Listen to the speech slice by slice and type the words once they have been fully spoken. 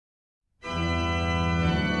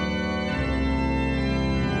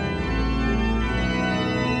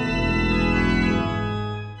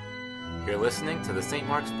listening to the St.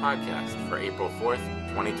 Mark's Podcast for April 4th,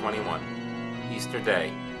 2021, Easter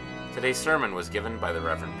Day. Today's sermon was given by the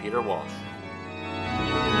Reverend Peter Walsh.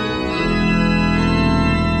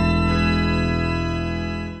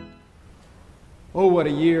 Oh, what a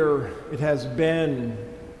year it has been.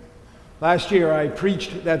 Last year I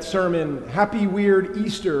preached that sermon, Happy Weird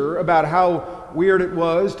Easter, about how weird it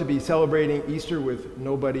was to be celebrating Easter with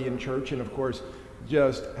nobody in church, and of course,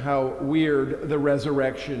 just how weird the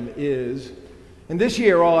resurrection is. And this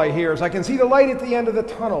year all I hear is, I can see the light at the end of the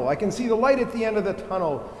tunnel. I can see the light at the end of the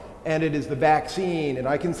tunnel, and it is the vaccine. And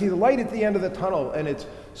I can see the light at the end of the tunnel, and it's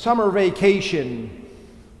summer vacation.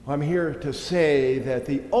 I'm here to say that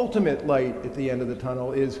the ultimate light at the end of the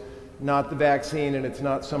tunnel is not the vaccine and it's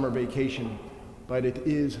not summer vacation, but it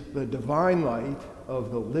is the divine light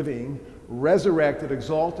of the living, resurrected,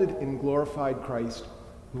 exalted, and glorified Christ,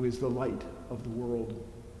 who is the light of the world.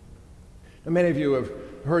 Now, many of you have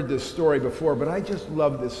heard this story before, but I just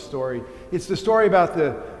love this story. It's the story about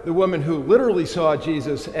the woman who literally saw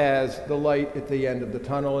Jesus as the light at the end of the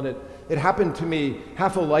tunnel, and it happened to me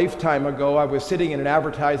half a lifetime ago. I was sitting in an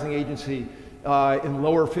advertising agency in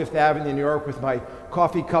Lower Fifth Avenue, New York, with my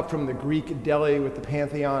coffee cup from the Greek deli with the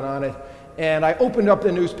Pantheon on it, and I opened up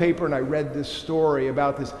the newspaper and I read this story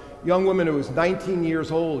about this young woman who was 19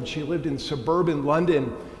 years old. She lived in suburban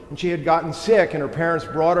London, and she had gotten sick, and her parents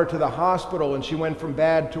brought her to the hospital, and she went from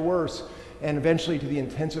bad to worse, and eventually to the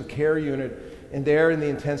intensive care unit. And there in the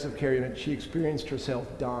intensive care unit, she experienced herself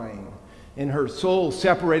dying. And her soul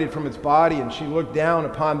separated from its body, and she looked down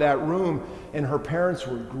upon that room, and her parents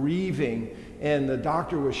were grieving, and the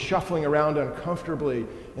doctor was shuffling around uncomfortably,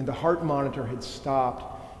 and the heart monitor had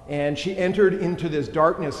stopped. And she entered into this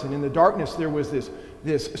darkness, and in the darkness there was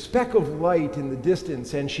this speck of light in the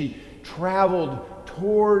distance, and she traveled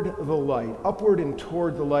toward the light, upward and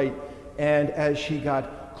toward the light. And as she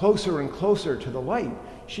got closer and closer to the light,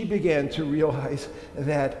 she began to realize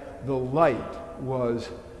that the light was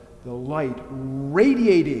the light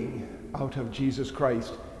radiating out of Jesus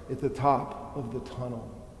Christ at the top of the tunnel.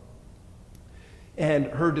 And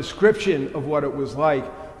her description of what it was like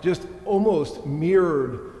just almost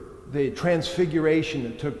mirrored the transfiguration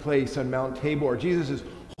that took place on Mount Tabor. Jesus'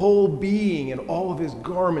 whole being and all of his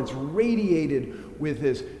garments radiated with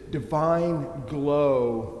this divine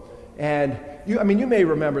glow. And you may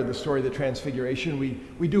remember the story of the Transfiguration.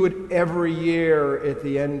 We do it every year at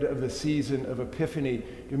the end of the season of Epiphany. Do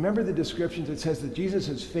you remember the descriptions? It says that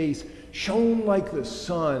Jesus' face shone like the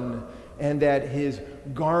sun, and that his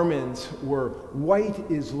garments were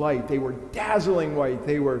white as light. They were dazzling white.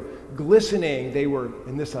 They were glistening. They were,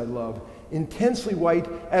 and this I love, intensely white,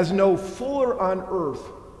 as no fuller on earth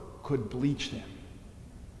could bleach them.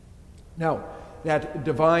 Now, that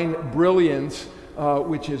divine brilliance,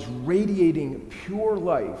 which is radiating pure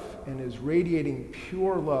life and is radiating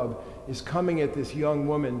pure love, is coming at this young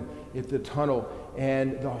woman at the tunnel,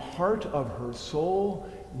 and the heart of her soul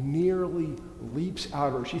nearly leaps out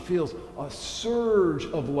of her. She feels a surge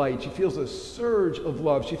of light. She feels a surge of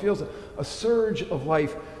love. She feels a surge of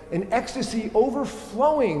life, an ecstasy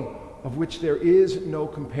overflowing of which there is no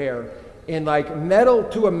compare. And like metal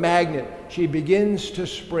to a magnet, she begins to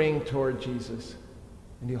spring toward Jesus.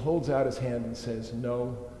 And he holds out his hand and says,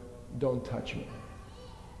 "No, don't touch me."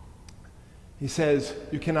 He says,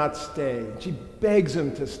 "You cannot stay." She begs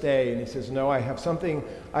him to stay, and he says, "No, I have something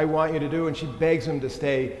I want you to do." And she begs him to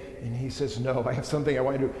stay, and he says, "No, I have something I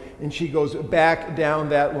want you to do." And she goes back down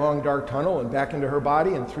that long, dark tunnel and back into her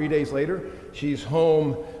body, and 3 days later, she's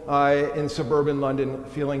home in suburban London,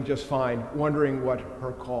 feeling just fine, wondering what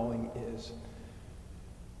her calling is.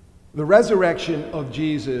 The resurrection of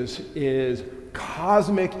Jesus is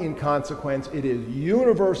cosmic in consequence. It is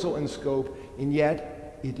universal in scope, and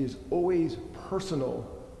yet it is always personal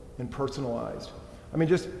and personalized. I mean,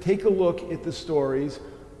 just take a look at the stories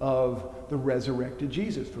of the resurrected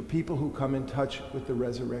Jesus for people who come in touch with the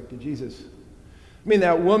resurrected Jesus. I mean,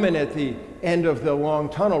 that woman at the end of the long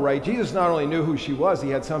tunnel, right? Jesus not only knew who she was,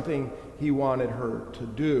 he had something he wanted her to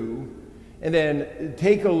do. And then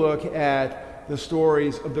take a look at the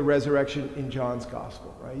stories of the resurrection in John's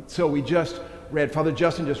gospel, right? So we just read, Father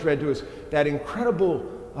Justin just read to us that incredible,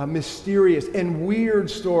 mysterious and weird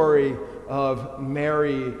story of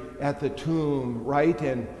Mary at the tomb, right?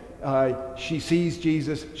 And she sees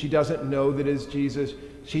Jesus. She doesn't know that it's Jesus.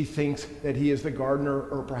 She thinks that he is the gardener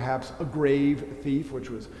or perhaps a grave thief,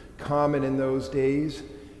 which was common in those days.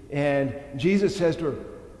 And Jesus says to her,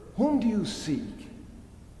 "Whom do you seek?"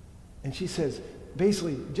 And she says,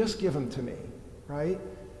 basically, "Just give him to me," right?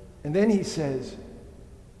 And then he says,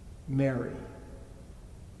 "Mary."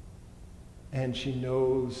 And she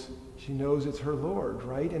knows She knows it's her Lord,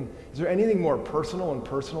 right? And is there anything more personal and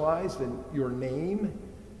personalized than your name?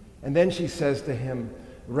 And then she says to him,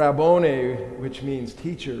 Rabboni, which means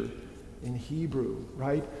teacher in Hebrew,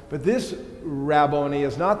 right? But this Rabboni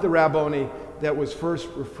is not the Rabboni that was first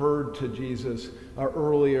referred to Jesus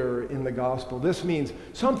earlier in the gospel. This means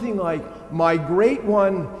something like, my great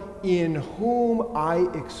one in whom I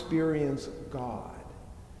experience God.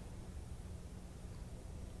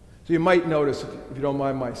 So you might notice, if you don't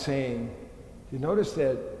mind my saying, do you notice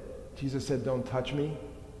that Jesus said, don't touch me?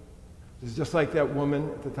 It's just like that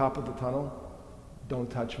woman at the top of the tunnel. Don't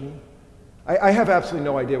touch me. I have absolutely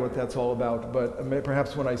no idea what that's all about, but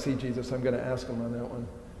perhaps when I see Jesus, I'm going to ask him on that one.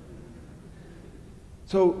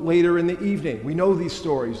 So later in the evening, we know these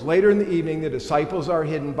stories. Later in the evening, the disciples are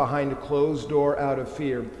hidden behind a closed door out of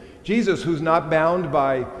fear. Jesus, who's not bound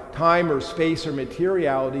by time or space or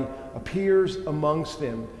materiality, appears amongst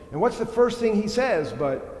them. And what's the first thing he says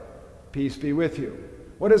but, peace be with you?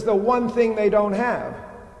 What is the one thing they don't have?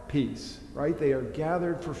 Peace, right? They are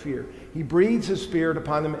gathered for fear. He breathes his spirit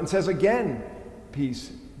upon them and says again, peace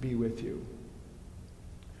be with you.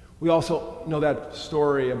 We also know that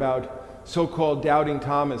story about so-called doubting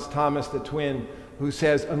Thomas, Thomas the twin, who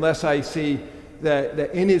says, unless I see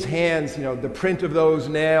in his hands, the print of those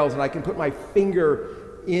nails, and I can put my finger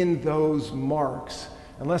in those marks,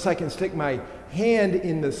 unless I can stick my hand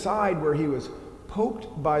in the side where he was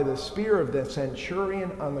poked by the spear of the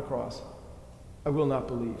centurion on the cross, I will not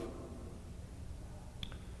believe.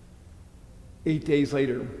 8 days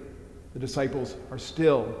later, the disciples are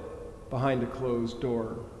still behind a closed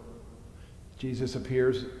door. Jesus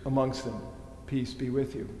appears amongst them. Peace be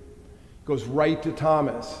with you. Goes right to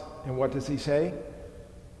Thomas. And what does he say?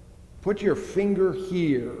 Put your finger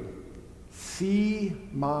here. See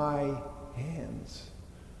my hands.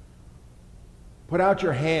 Put out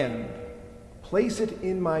your hand. Place it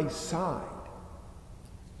in my side.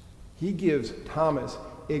 He gives Thomas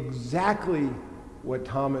exactly what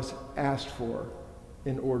Thomas asked for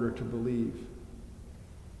in order to believe.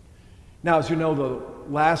 Now, as you know, the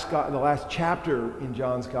last chapter in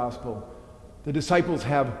John's Gospel, the disciples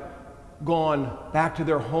have gone back to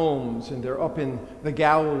their homes, and they're up in the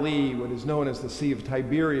Galilee, what is known as the Sea of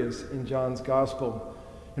Tiberias in John's Gospel.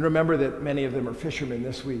 And remember that many of them are fishermen,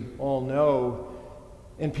 this we all know.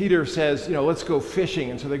 And Peter says, let's go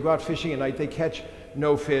fishing. And so they go out fishing at night. They catch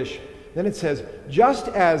no fish. Then it says, just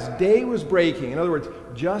as day was breaking, in other words,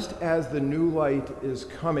 just as the new light is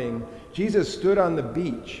coming, Jesus stood on the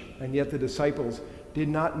beach, and yet the disciples did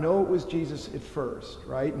not know it was Jesus at first,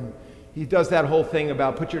 right? And he does that whole thing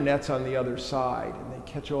about put your nets on the other side, and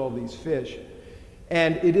they catch all these fish.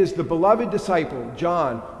 And it is the beloved disciple,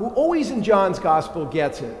 John, who always in John's gospel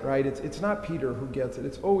gets it, right? It's not Peter who gets it.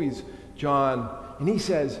 It's always John. And he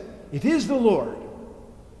says, it is the Lord.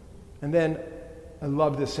 And then I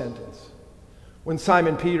love this sentence. When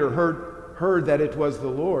Simon Peter heard that it was the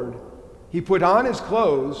Lord, he put on his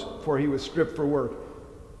clothes, for he was stripped for work,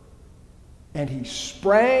 and he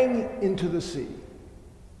sprang into the sea.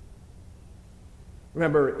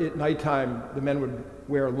 Remember, at nighttime, the men would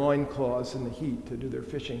wear loincloths in the heat to do their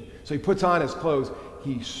fishing. So he puts on his clothes,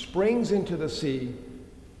 he springs into the sea,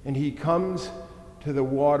 and he comes to the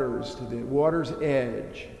water's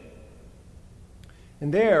edge.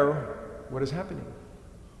 And there, what is happening?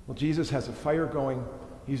 Well, Jesus has a fire going.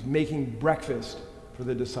 He's making breakfast for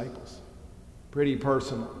the disciples. Pretty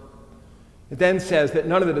personal. It then says that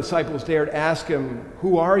none of the disciples dared ask him,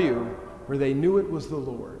 who are you? For they knew it was the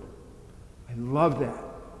Lord. I love that.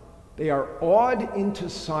 They are awed into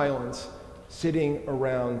silence, sitting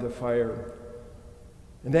around the fire.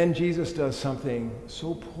 And then Jesus does something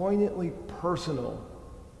so poignantly personal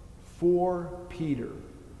for Peter,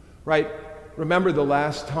 right? Remember the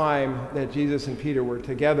last time that Jesus and Peter were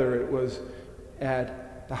together, it was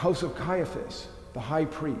at the house of Caiaphas, the high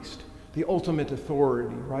priest, the ultimate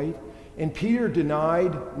authority, right? And Peter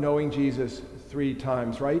denied knowing Jesus 3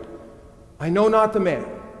 times, right? I know not the man.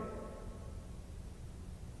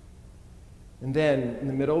 And then, in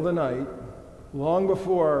the middle of the night, long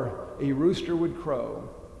before a rooster would crow,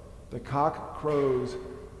 the cock crows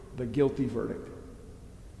the guilty verdict.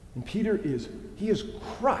 And Peter is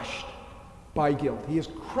crushed by guilt. He is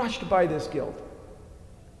crushed by this guilt.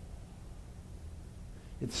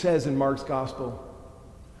 It says in Mark's gospel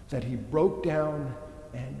that he broke down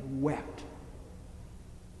and wept.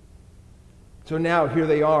 So now here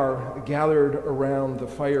they are gathered around the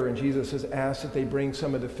fire, and Jesus has asked that they bring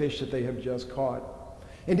some of the fish that they have just caught.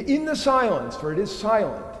 And in the silence, for it is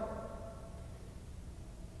silent,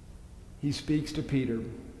 he speaks to Peter,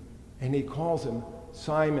 and he calls him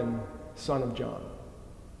Simon, son of John.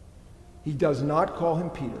 He does not call him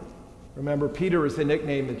Peter. Remember, Peter is the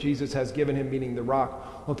nickname that Jesus has given him, meaning the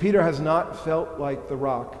rock. Well, Peter has not felt like the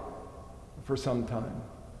rock for some time.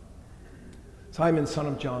 Simon, son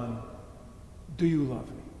of John, do you love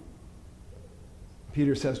me?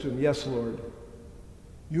 Peter says to him, yes, Lord,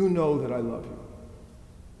 you know that I love you.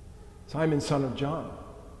 Simon, son of John,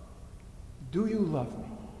 do you love me?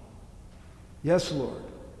 Yes, Lord,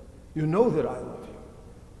 you know that I love you.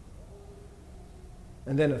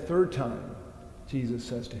 And then a third time, Jesus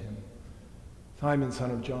says to him, Simon,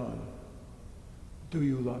 son of John, do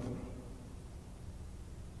you love me?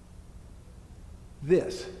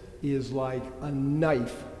 This is like a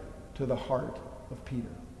knife to the heart of Peter.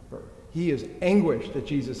 He is anguished that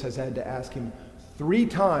Jesus has had to ask him 3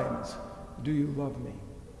 times, do you love me?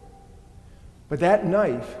 But that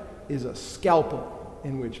knife is a scalpel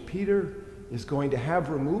in which Peter is going to have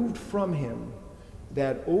removed from him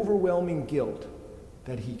that overwhelming guilt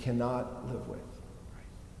that he cannot live with.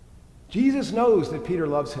 Jesus knows that Peter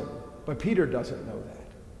loves him, but Peter doesn't know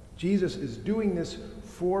that. Jesus is doing this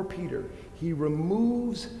for Peter. He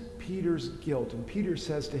removes Peter's guilt, and Peter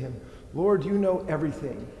says to him, Lord, you know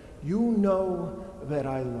everything. You know that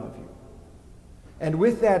I love you. And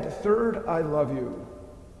with that third I love you,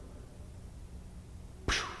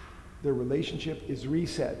 the relationship is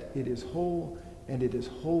reset. It is whole and it is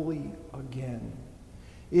holy again.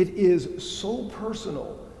 It is so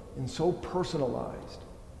personal and so personalized.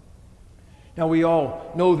 Now we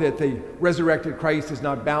all know that the resurrected Christ is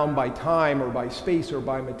not bound by time or by space or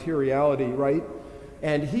by materiality, right?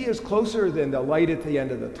 And he is closer than the light at the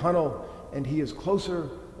end of the tunnel, and he is closer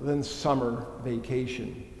than summer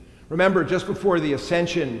vacation. Remember, just before the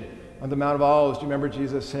ascension on the Mount of Olives, do you remember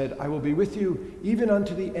Jesus said, I will be with you even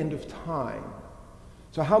unto the end of time.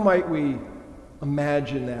 So how might we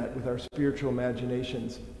imagine that with our spiritual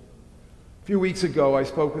imaginations? A few weeks ago, I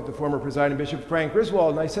spoke with the former presiding Bishop Frank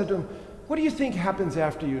Griswold, and I said to him, what do you think happens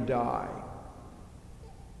after you die?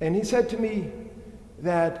 And he said to me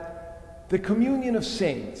that the communion of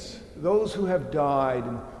saints, those who have died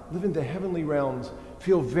and live in the heavenly realms,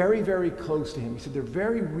 feel very, very close to him. He said, they're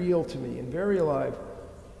very real to me and very alive.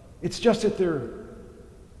 It's just that they're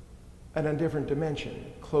in a different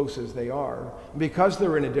dimension, close as they are. And because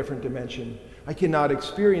they're in a different dimension, I cannot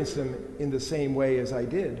experience them in the same way as I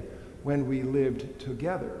did when we lived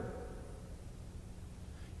together.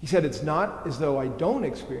 He said, it's not as though I don't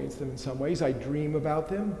experience them in some ways. I dream about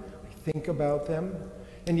them. I think about them.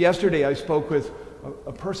 And yesterday I spoke with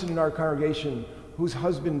a person in our congregation whose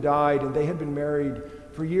husband died, and they had been married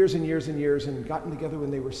for years and years and years and gotten together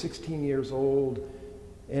when they were 16 years old.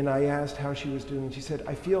 And I asked how she was doing. She said,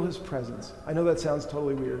 I feel his presence. I know that sounds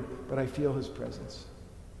totally weird, but I feel his presence.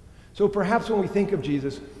 So perhaps when we think of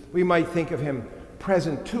Jesus, we might think of him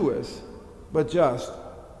present to us, but just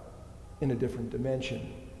in a different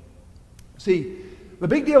dimension. See, the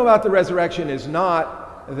big deal about the resurrection is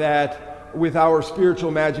not that with our spiritual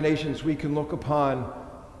imaginations we can look upon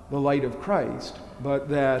the light of Christ, but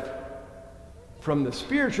that from the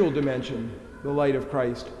spiritual dimension, the light of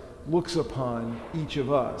Christ looks upon each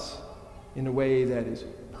of us in a way that is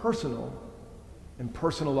personal and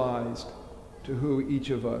personalized to who each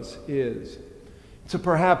of us is. So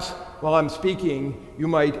perhaps while I'm speaking, you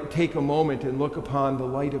might take a moment and look upon the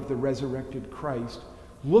light of the resurrected Christ,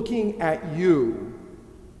 looking at you,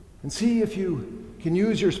 and see if you can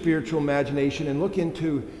use your spiritual imagination and look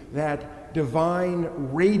into that divine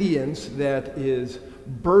radiance that is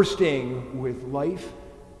bursting with life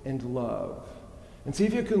and love. And see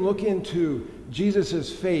if you can look into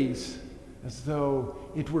Jesus' face as though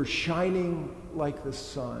it were shining like the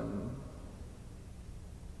sun.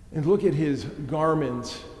 And look at his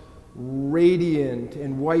garments, radiant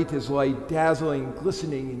and white as light, dazzling,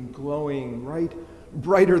 glistening, and glowing, right?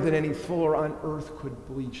 Brighter than any fuller on earth could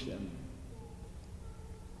bleach them.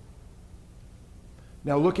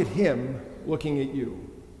 Now look at him looking at you.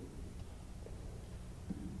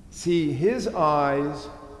 See his eyes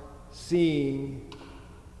seeing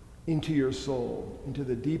into your soul, into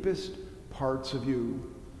the deepest parts of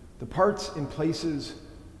you, the parts in places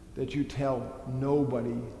that you tell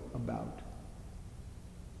nobody about.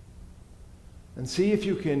 And see if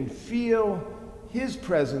you can feel his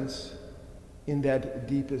presence in that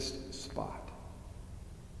deepest spot.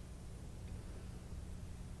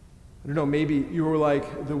 I don't know, maybe you were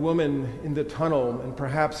like the woman in the tunnel, and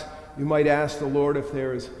perhaps you might ask the Lord if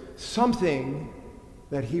there's something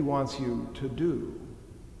that he wants you to do.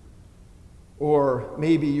 Or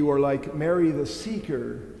maybe you are like Mary the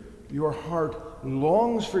seeker. Your heart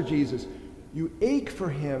longs for Jesus. You ache for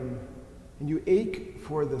him, and you ache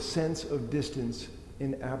for the sense of distance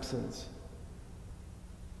in absence.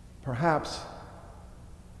 Perhaps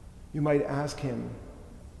You might ask him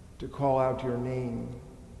to call out your name.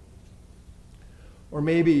 Or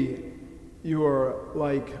maybe you are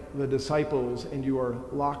like the disciples and you are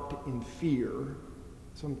locked in fear.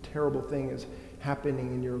 Some terrible thing is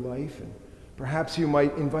happening in your life, and perhaps you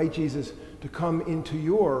might invite Jesus to come into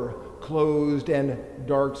your closed and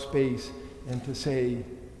dark space and to say,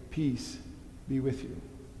 "Peace be with you."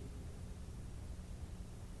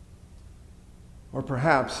 Or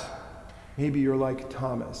perhaps, maybe you're like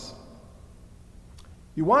Thomas.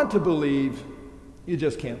 You want to believe, you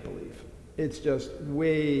just can't believe. It's just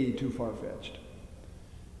way too far-fetched.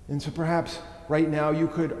 And so perhaps right now you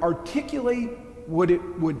could articulate what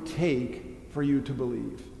it would take for you to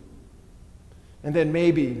believe. And then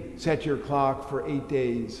maybe set your clock for 8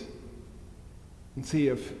 days and see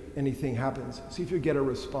if anything happens. See if you get a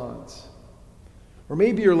response. Or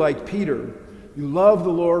maybe you're like Peter. You love the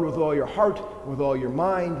Lord with all your heart, with all your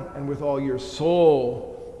mind, and with all your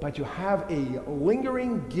soul, but you have a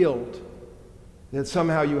lingering guilt that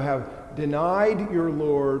somehow you have denied your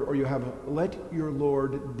Lord or you have let your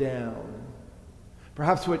Lord down.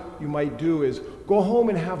 Perhaps what you might do is go home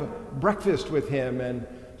and have a breakfast with him and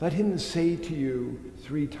let him say to you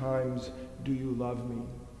 3 times, "Do you love me?"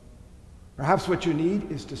 Perhaps what you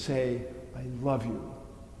need is to say, "I love you.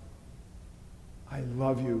 I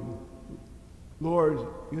love you. Lord,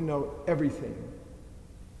 you know everything.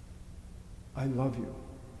 I love you."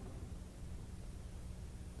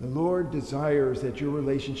 The Lord desires that your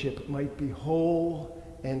relationship might be whole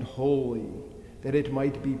and holy, that it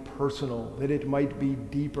might be personal, that it might be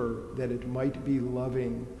deeper, that it might be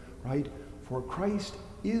loving, right? For Christ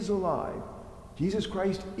is alive. Jesus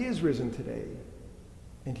Christ is risen today,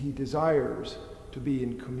 and he desires to be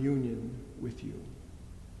in communion with you.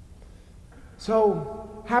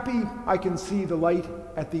 So, happy I can see the light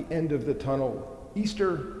at the end of the tunnel.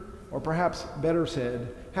 Easter, or perhaps better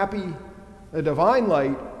said, happy the divine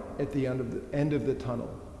light at the end of the tunnel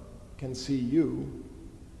can see you,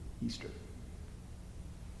 Easter.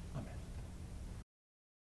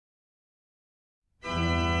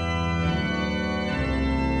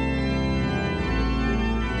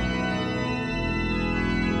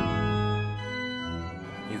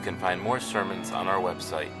 You can find more sermons on our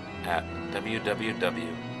website at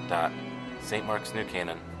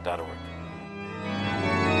www.stmarksnewcanaan.org.